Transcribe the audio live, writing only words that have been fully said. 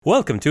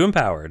Welcome to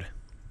Empowered.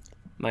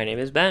 My name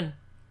is Ben.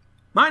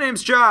 My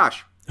name's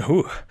Josh.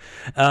 Ooh.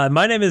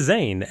 My name is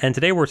Zane, and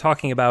today we're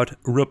talking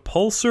about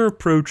repulsor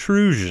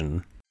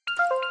protrusion.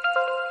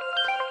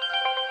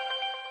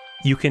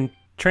 You can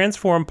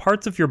transform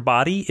parts of your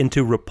body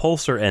into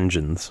repulsor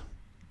engines.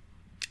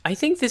 I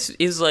think this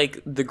is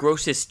like the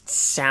grossest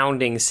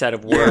sounding set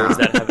of words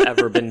that have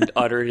ever been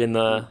uttered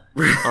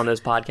on this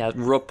podcast.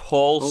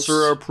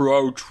 Repulsor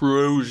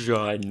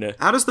protrusion.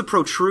 How does the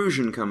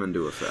protrusion come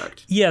into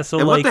effect? Yeah, so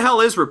and like... what the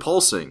hell is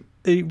repulsing?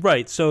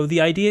 Right, so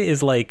the idea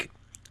is like,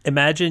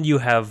 imagine you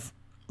have,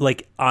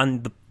 like,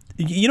 on the...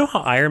 You know how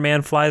Iron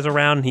Man flies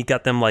around and he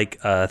got them,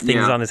 like,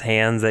 things on his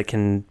hands that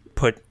can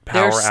put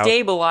power out? They're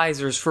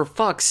stabilizers, for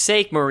fuck's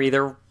sake, Murray.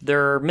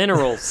 They're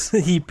minerals.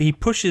 He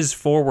pushes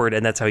forward,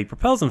 and that's how he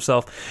propels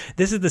himself.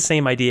 This is the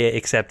same idea,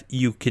 except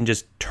you can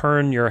just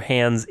turn your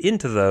hands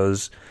into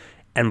those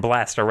and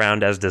blast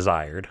around as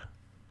desired.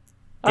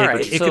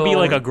 It could be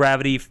like a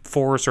gravity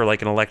force or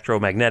like an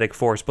electromagnetic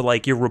force, but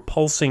like you're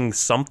repulsing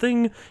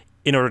something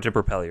in order to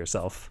propel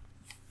yourself.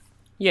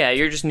 Yeah,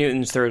 you're just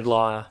Newton's third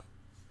law,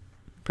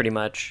 pretty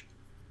much.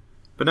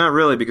 But not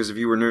really, because if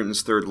you were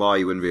Newton's third law,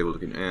 you wouldn't be able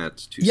to add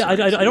two Yeah,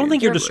 I don't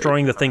think you're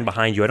destroying the thing Right.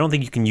 behind you. I don't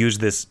think you can use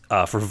this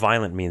for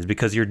violent means,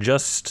 because you're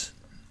just,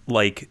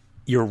 like,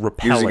 you're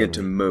repelling. Using it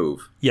to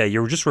move. Yeah,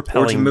 you're just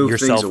repelling move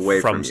yourself things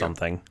away from you.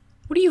 something.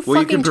 What are you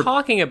Well, you fucking can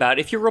talking about?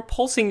 If you're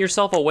repulsing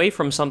yourself away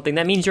from something,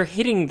 that means you're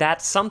hitting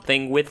that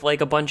something with, like,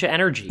 a bunch of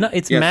energy. No,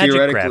 it's Yeah, magic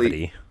theoretically-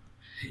 gravity.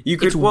 You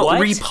could. It's Well,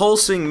 what?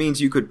 repulsing means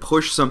you could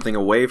push something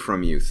away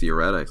from you,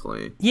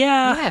 theoretically.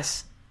 Yeah.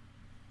 Yes.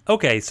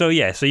 Okay, so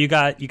you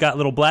got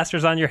little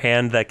blasters on your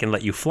hand that can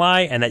let you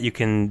fly and that you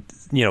can,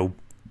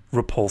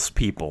 repulse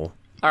people.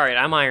 All right,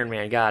 I'm Iron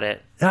Man. Got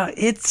it.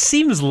 It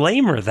seems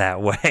lamer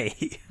that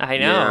way. I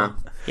know. Yeah.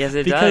 Yes,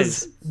 it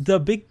Because does. the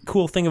big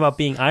cool thing about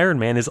being Iron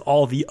Man is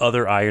all the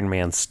other Iron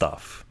Man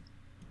stuff.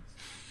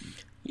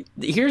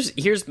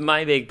 Here's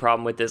my big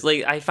problem with this.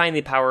 Like, I find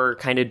the power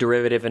kind of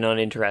derivative and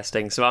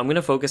uninteresting. So I'm going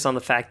to focus on the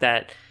fact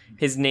that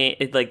his name,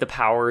 like the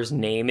power's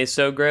name, is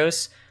so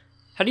gross.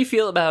 How do you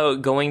feel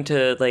about going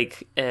to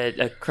like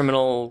a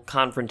criminal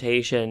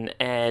confrontation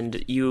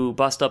and you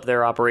bust up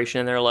their operation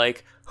and they're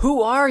like,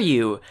 "Who are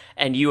you?"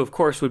 And you, of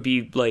course, would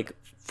be like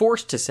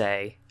forced to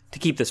say, to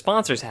keep the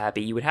sponsors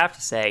happy, you would have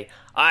to say,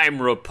 "I'm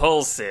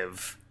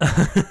repulsive."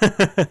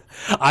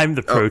 I'm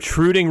the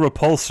protruding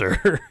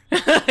repulsor.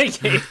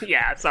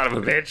 Yeah, son of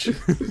a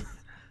bitch.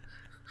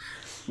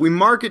 We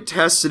market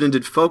tested and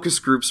did focus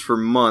groups for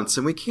months,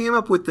 and we came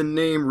up with the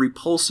name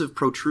Repulsive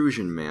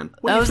Protrusion Man.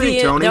 What do you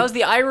think, Tony? That was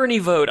the irony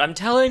vote. I'm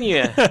telling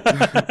you.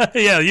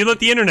 Yeah, you let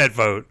the internet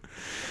vote.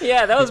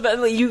 Yeah, that was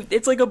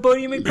it's like a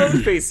Bodie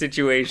McBoneface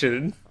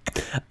situation.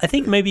 I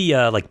think maybe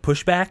like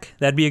Pushback,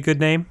 that'd be a good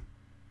name.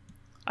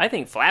 I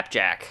think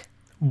Flapjack.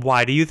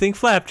 Why do you think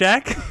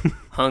Flapjack?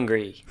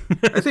 Hungry.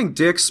 I think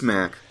Dick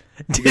Smack.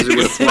 Because it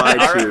would apply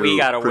All right, to we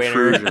got a winner.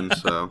 protrusion,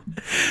 so...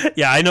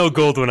 Yeah, I know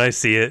gold when I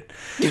see it.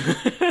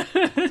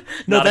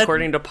 Not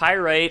according to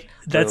Pyrite.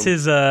 That's Boom.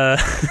 his,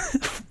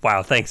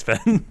 Wow, thanks,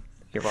 Ben.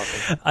 You're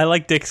welcome. I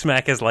like Dick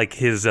Smack as, like,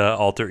 his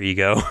alter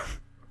ego.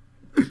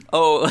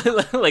 Oh,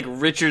 like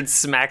Richard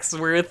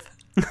Smacksworth?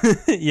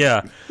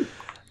 Yeah.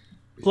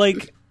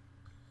 Like,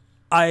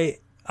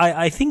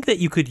 I think that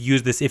you could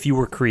use this if you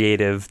were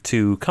creative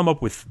to come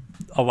up with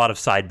a lot of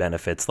side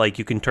benefits. Like,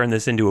 you can turn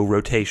this into a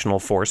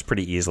rotational force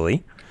pretty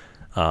easily.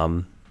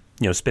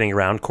 Spinning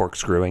around,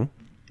 corkscrewing.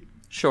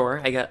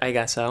 Sure, I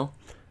guess so.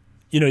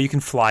 You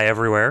can fly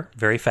everywhere,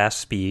 very fast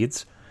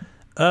speeds.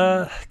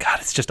 God,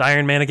 it's just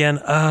Iron Man again.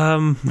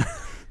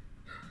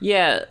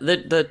 Yeah,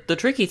 the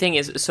tricky thing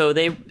is, so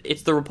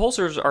it's the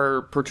repulsors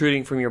are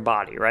protruding from your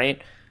body, right?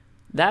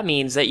 That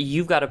means that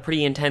you've got a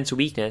pretty intense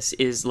weakness,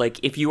 is like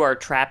if you are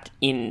trapped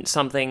in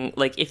something,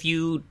 like if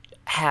you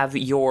have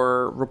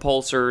your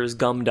repulsors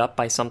gummed up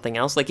by something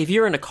else, like if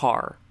you're in a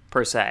car,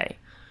 per se,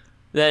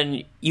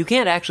 then you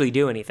can't actually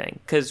do anything.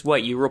 Because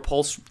you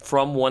repulse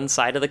from one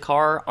side of the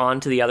car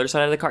onto the other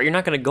side of the car, you're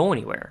not going to go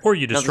anywhere. Or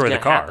you destroy the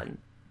car. Happen.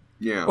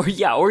 Yeah.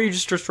 Or you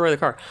just destroy the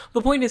car.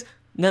 The point is,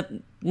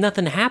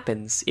 nothing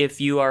happens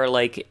if you are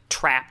like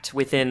trapped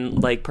within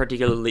like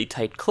particularly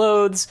tight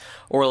clothes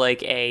or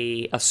like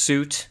a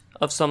suit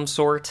of some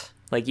sort.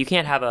 Like you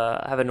can't have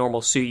a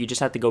normal suit. You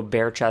just have to go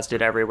bare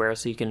chested everywhere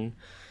so you can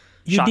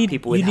shock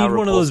people with how You need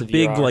one of those repulsive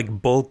you big, are.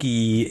 like,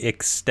 bulky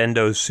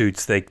extendo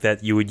suits that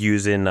you would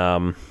use in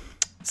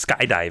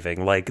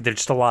skydiving. Like, there's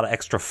just a lot of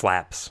extra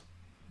flaps.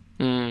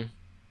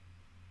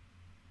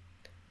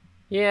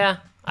 Yeah,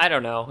 I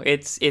don't know.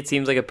 It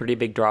seems like a pretty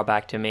big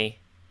drawback to me.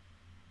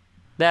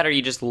 That or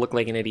you just look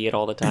like an idiot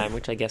all the time,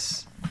 which I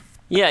guess...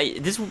 Yeah,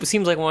 this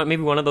seems like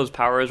maybe one of those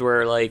powers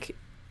where, like,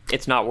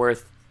 it's not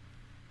worth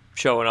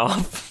showing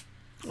off.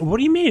 What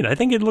do you mean? I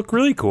think it'd look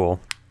really cool.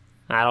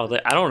 I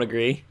don't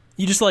agree.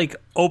 You just, like,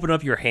 open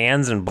up your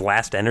hands and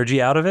blast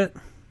energy out of it?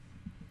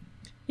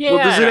 Yeah.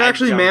 Well, does it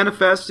actually I don't-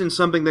 manifest in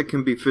something that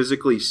can be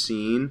physically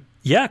seen?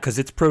 Yeah, because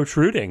it's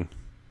protruding.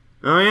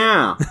 Oh,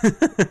 yeah.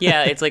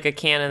 Yeah, it's like a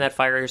cannon that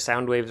fires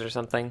sound waves or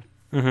something.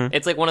 Mm-hmm.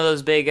 It's like one of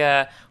those big,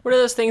 what are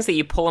those things that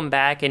you pull them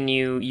back and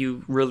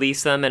you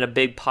release them and a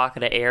big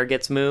pocket of air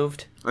gets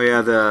moved? Oh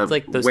yeah, it's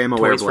like those Whammo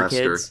toys Air for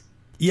Blaster. kids.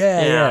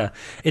 Yeah.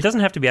 It doesn't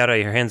have to be out of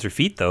your hands or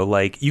feet, though.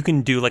 Like, you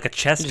can do, like, a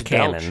chest Just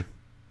cannon. belch.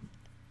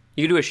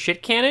 You can do a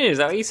shit cannon? Is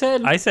that what you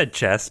said? I said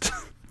chest.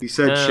 He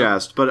said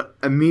chest, but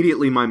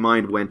immediately my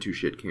mind went to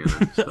shit cannon.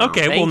 So.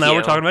 Okay, well, Thank now you.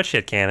 we're talking about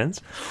shit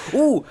cannons.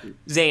 Ooh,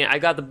 Zane, I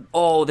got the...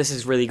 Oh, this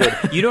is really good.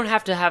 You don't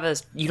have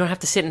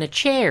to sit in a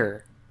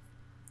chair.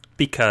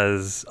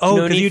 Because... No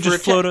because need you for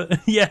just a float...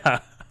 Yeah.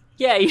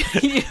 Yeah, you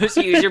just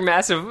use your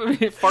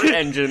massive fart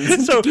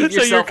engines So to keep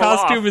your yourself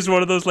costume aloft. is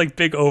one of those, like,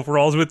 big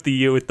overalls with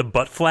the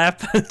butt flap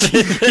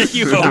that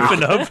you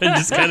open up and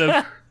just kind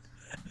of...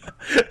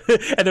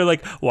 And they're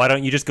like, why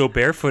don't you just go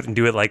barefoot and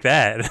do it like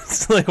that?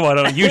 It's like, why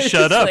don't you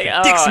shut up? Like,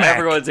 Dick smack.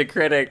 everyone's a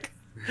critic.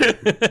 Yeah,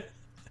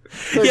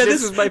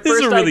 this is my this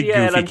is first a really idea,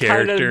 and goofy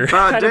I'm kinda- character.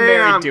 By Kinda day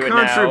married I'm to it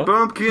country now.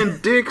 bumpkin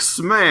dick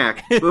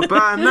smack, but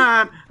by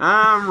night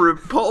I'm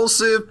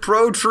repulsive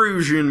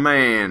protrusion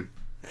man.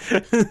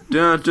 Dun,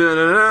 dun,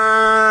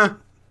 dun,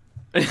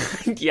 dun.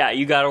 Yeah,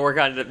 you got to work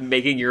on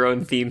making your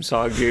own theme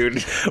song,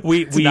 dude.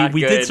 We not did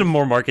good. some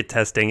more market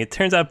testing. It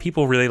turns out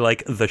people really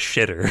like the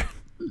shitter.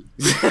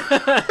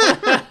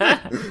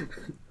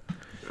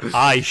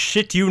 I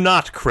shit you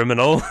not,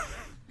 criminal.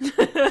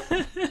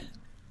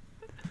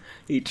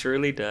 He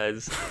truly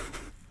does.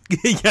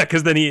 Yeah,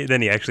 because then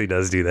he actually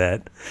does do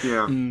that.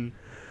 Yeah.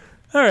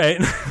 All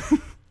right,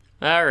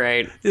 All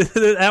right.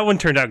 that one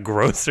turned out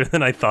grosser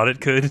than I thought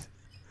it could.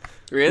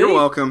 Really? You're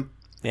welcome.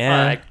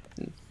 Yeah,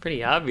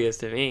 Pretty obvious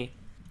to me.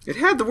 It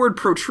had the word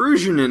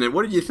protrusion in it.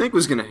 What did you think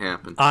was going to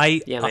happen?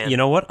 Yeah, man. you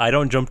know what? I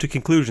don't jump to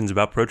conclusions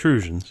about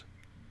protrusions.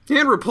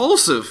 And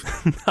repulsive.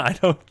 I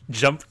don't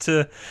jump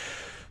to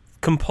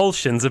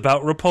compulsions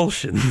about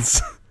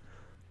repulsions.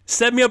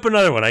 Set me up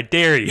another one. I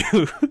dare you.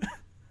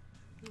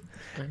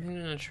 I'm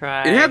gonna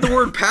try. It had the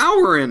word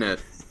power in it.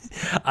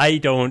 I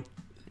don't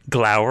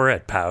glower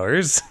at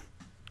powers.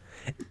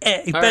 All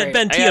Ben, right,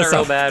 Ben, I tee got us a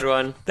real up. bad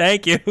one.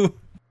 Thank you.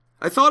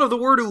 I thought of the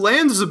word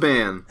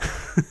Ulanzaban.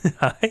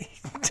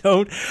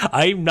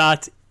 I'm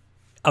not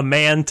a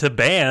man to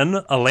ban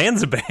a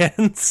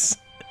Lanzabans.